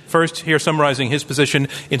turn. First, here summarizing his position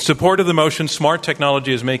in support of the motion, smart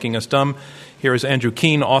technology is making us dumb. Here is Andrew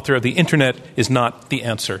Keen, author of The Internet is Not the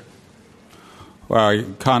Answer. Well,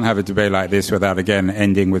 you can't have a debate like this without, again,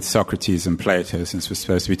 ending with Socrates and Plato, since we're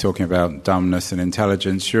supposed to be talking about dumbness and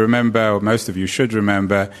intelligence. You remember, or most of you should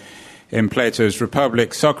remember, in Plato's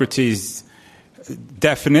Republic, Socrates'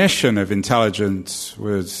 definition of intelligence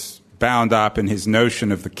was bound up in his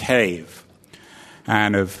notion of the cave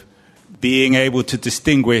and of being able to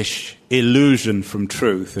distinguish illusion from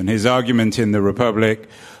truth. And his argument in the Republic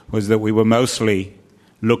was that we were mostly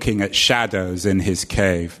looking at shadows in his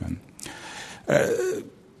cave. And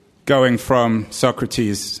going from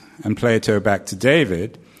Socrates and Plato back to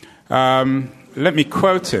David, let me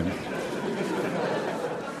quote him.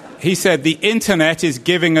 He said, "The internet is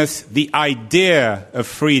giving us the idea of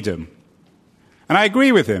freedom." And I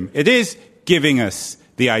agree with him. It is giving us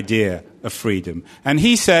the idea of freedom. And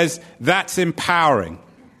he says that's empowering.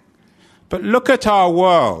 But look at our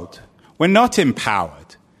world. We're not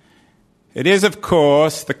empowered. It is, of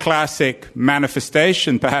course, the classic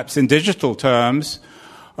manifestation, perhaps in digital terms,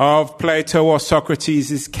 of Plato or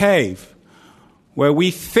Socrates' cave, where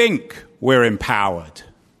we think we're empowered.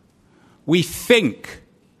 We think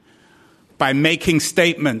by making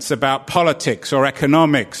statements about politics or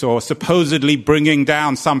economics or supposedly bringing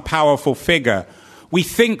down some powerful figure. We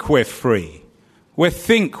think we're free. We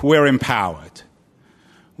think we're empowered.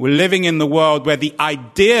 We're living in the world where the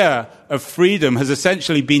idea of freedom has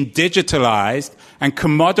essentially been digitalized and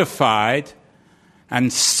commodified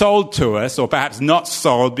and sold to us, or perhaps not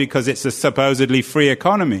sold because it's a supposedly free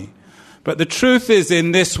economy. But the truth is,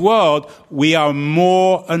 in this world, we are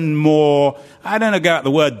more and more, I don't know about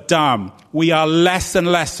the word dumb, we are less and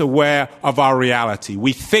less aware of our reality.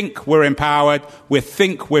 We think we're empowered, we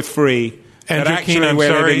think we're free, Andrew but actually Keen, I'm we're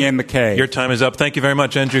sorry, living in the cave. Your time is up. Thank you very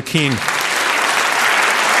much, Andrew Keen.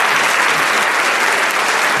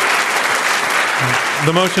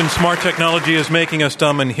 The motion, smart technology is making us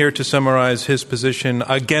dumb, and here to summarize his position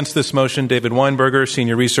against this motion, David Weinberger,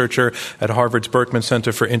 senior researcher at Harvard's Berkman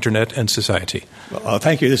Center for Internet and Society.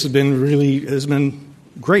 Thank you. This has been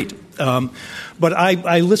great. But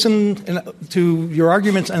I listen to your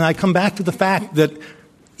arguments, and I come back to the fact that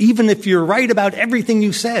even if you're right about everything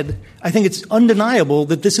you said, I think it's undeniable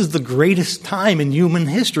that this is the greatest time in human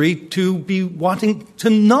history to be wanting to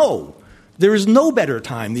know. There is no better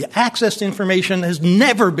time. The access to information has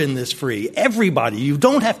never been this free. Everybody. You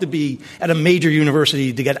don't have to be at a major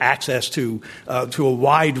university to get access to a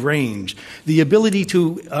wide range. The ability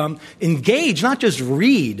to engage, not just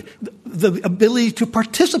read, the ability to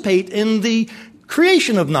participate in the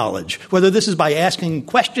creation of knowledge, whether this is by asking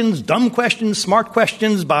questions, dumb questions, smart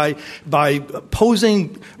questions, by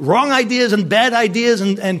posing wrong ideas and bad ideas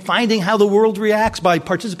and finding how the world reacts, by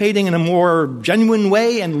participating in a more genuine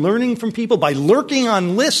way and learning from people, by lurking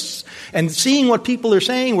on lists and seeing what people are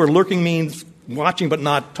saying, where lurking means watching but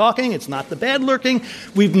not talking. It's not the bad lurking.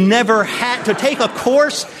 We've never had to take a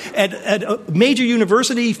course at a major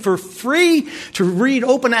university for free, to read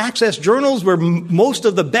open access journals where most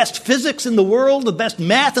of the best physics in the world, the best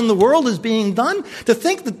math in the world is being done. To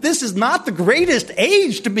think that this is not the greatest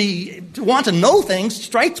age to want to know things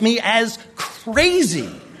strikes me as crazy.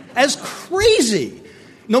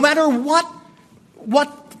 No matter what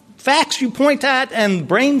facts you point at and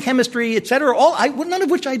brain chemistry, et cetera, none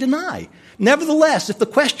of which I deny. Nevertheless, if the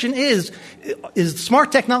question is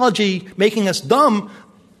smart technology making us dumb,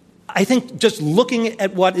 I think just looking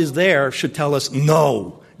at what is there should tell us,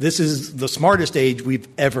 no, this is the smartest age we've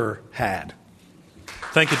ever had.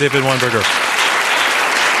 Thank you, David Weinberger.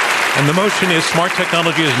 And the motion is smart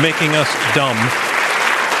technology is making us dumb.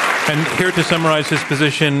 And here to summarize his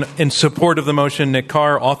position in support of the motion, Nick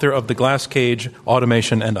Carr, author of The Glass Cage,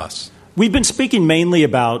 Automation and Us. We've been speaking mainly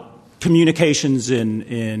about communications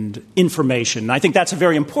and information. I think that's a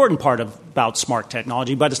very important part about smart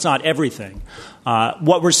technology, but it's not everything.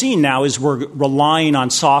 What we're seeing now is we're relying on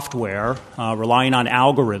software, relying on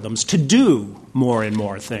algorithms to do more and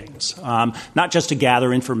more things. Not just to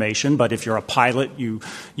gather information, but if you're a pilot, you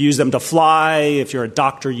use them to fly. If you're a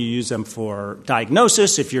doctor, you use them for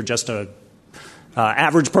diagnosis. If you're just a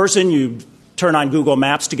average person, you turn on Google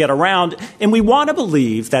Maps to get around. And we want to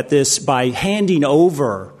believe that this, by handing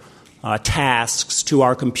over tasks to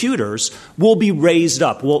our computers, will be raised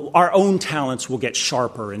up. Our own talents will get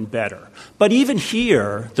sharper and better. But even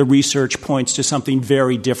here, the research points to something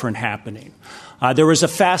very different happening. There was a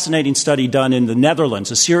fascinating study done in the Netherlands,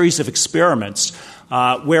 a series of experiments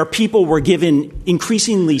where people were given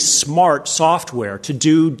increasingly smart software to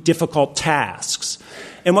do difficult tasks.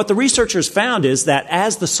 And what the researchers found is that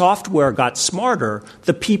as the software got smarter,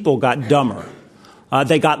 the people got dumber.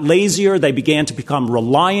 They got lazier. They began to become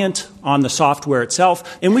reliant on the software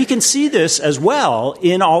itself. And we can see this as well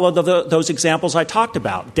in all of those examples I talked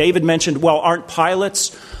about. David mentioned,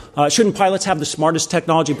 shouldn't pilots have the smartest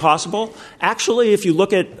technology possible? Actually, if you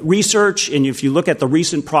look at research and if you look at the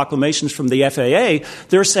recent proclamations from the FAA,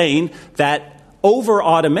 they're saying that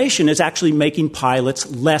over-automation is actually making pilots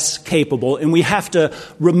less capable, and we have to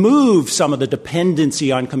remove some of the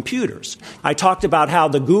dependency on computers. I talked about how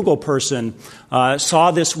the Google person saw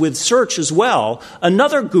this with search as well.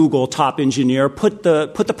 Another Google top engineer put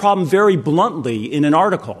the problem very bluntly in an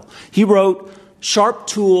article. He wrote, "Sharp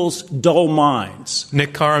tools, dull minds."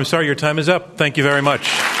 Nick Carr, I'm sorry, your time is up. Thank you very much.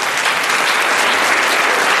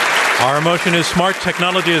 Our motion is smart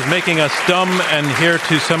technology is making us dumb, and here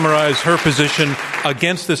to summarize her position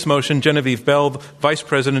against this motion, Genevieve Bell, Vice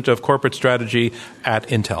President of Corporate Strategy at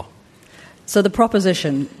Intel. So the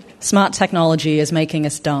proposition, smart technology is making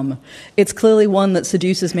us dumb, it's clearly one that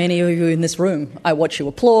seduces many of you in this room. I watch you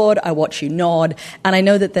applaud, I watch you nod, and I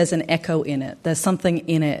know that there's an echo in it. There's something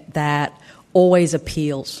in it that always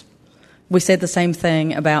appeals. We said the same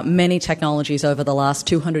thing about many technologies over the last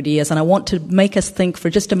 200 years, and I want to make us think for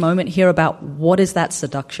just a moment here about what is that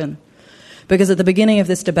seduction. Because at the beginning of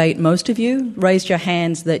this debate, most of you raised your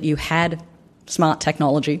hands that you had smart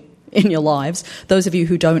technology in your lives. Those of you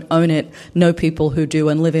who don't own it know people who do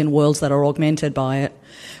and live in worlds that are augmented by it.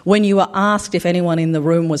 When you were asked if anyone in the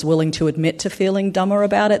room was willing to admit to feeling dumber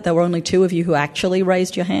about it, there were only 2 of you who actually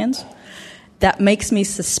raised your hands. That makes me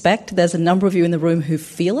suspect there's a number of you in the room who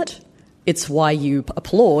feel it. It's why you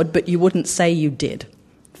applaud, but you wouldn't say you did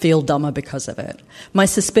feel dumber because of it. My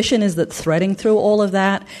suspicion is that threading through all of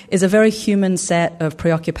that is a very human set of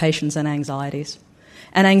preoccupations and anxieties.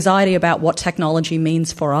 An anxiety about what technology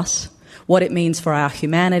means for us, what it means for our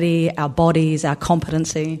humanity, our bodies, our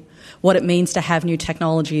competency, what it means to have new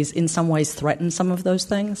technologies in some ways threaten some of those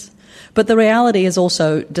things. But the reality is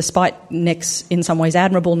also, despite Nick's in some ways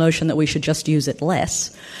admirable notion that we should just use it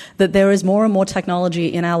less, that there is more and more technology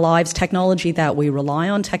in our lives, technology that we rely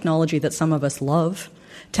on, technology that some of us love,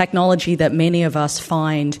 technology that many of us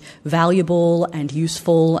find valuable and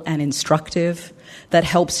useful and instructive, that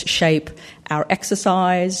helps shape our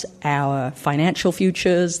exercise, our financial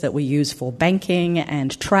futures that we use for banking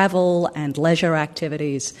and travel and leisure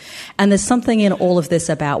activities. And there's something in all of this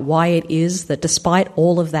about why it is that despite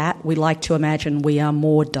all of that, we like to imagine we are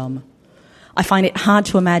more dumb. I find it hard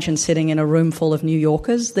to imagine sitting in a room full of New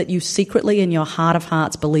Yorkers that you secretly in your heart of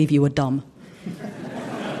hearts believe you are dumb.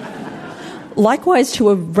 Likewise to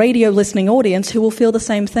a radio listening audience who will feel the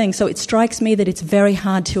same thing. So it strikes me that it's very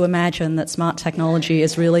hard to imagine that smart technology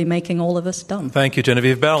is really making all of us dumb. Thank you,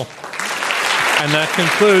 Genevieve Bell. And that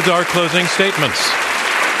concludes our closing statements.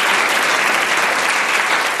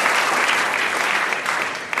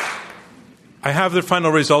 I have the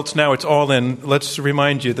final results now. It's all in. Let's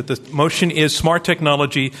remind you that the motion is smart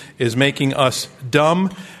technology is making us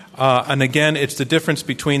dumb. And again, it's the difference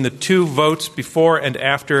between the 2 votes before and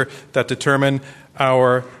after that determine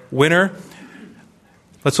our winner.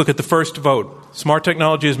 Let's look at the first vote. Smart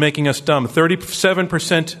technology is making us dumb.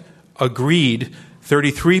 37% agreed,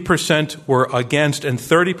 33% were against, and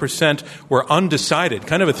 30% were undecided.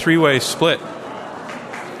 Kind of a 3-way split.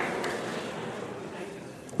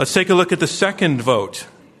 Let's take a look at the second vote.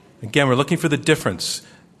 Again, we're looking for the difference.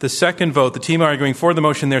 The second vote, the team arguing for the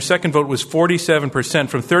motion, their second vote was 47%.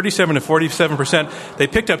 From 37 to 47%, they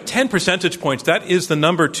picked up 10 percentage points. That is the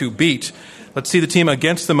number to beat. Let's see the team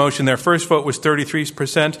against the motion. Their first vote was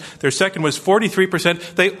 33%. Their second was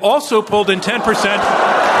 43%. They also pulled in 10%.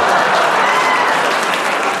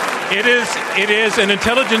 It is an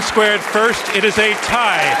Intelligence Squared first. It is a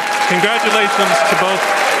tie. Congratulations to both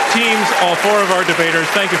teams, all four of our debaters.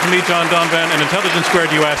 Thank you from me, John Donvan, and Intelligence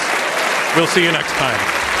Squared US. We'll see you next time.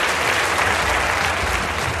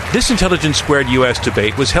 This Intelligence Squared US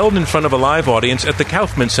debate was held in front of a live audience at the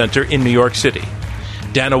Kaufman Center in New York City.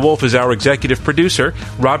 Dana Wolf is our executive producer.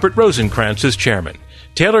 Robert Rosenkrantz is chairman.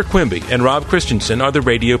 Taylor Quimby and Rob Christensen are the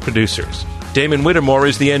radio producers. Damon Whittemore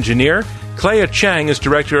is the engineer. Clea Chang is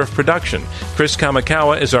director of production. Chris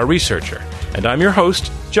Kamikawa is our researcher. And I'm your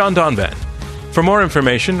host, John Donvan. For more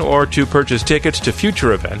information or to purchase tickets to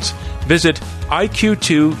future events, visit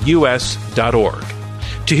iq2us.org.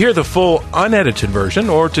 To hear the full unedited version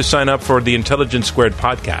or to sign up for the Intelligence Squared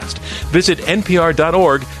podcast, visit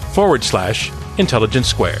npr.org/Intelligence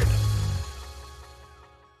Squared.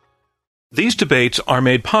 These debates are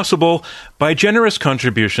made possible by generous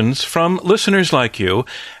contributions from listeners like you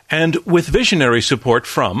and with visionary support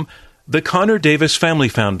from the Connor Davis Family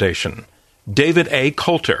Foundation, David A.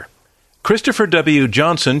 Coulter, Christopher W.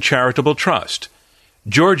 Johnson Charitable Trust,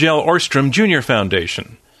 George L. Orstrom Jr.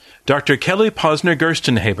 Foundation, Dr. Kelly Posner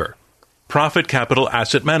Gerstenhaber, Profit Capital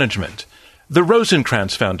Asset Management, the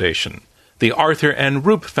Rosenkrantz Foundation, the Arthur N.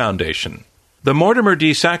 Roop Foundation, the Mortimer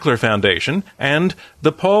D. Sackler Foundation, and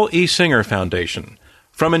the Paul E. Singer Foundation.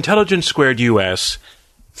 From Intelligence Squared US,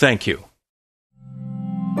 thank you.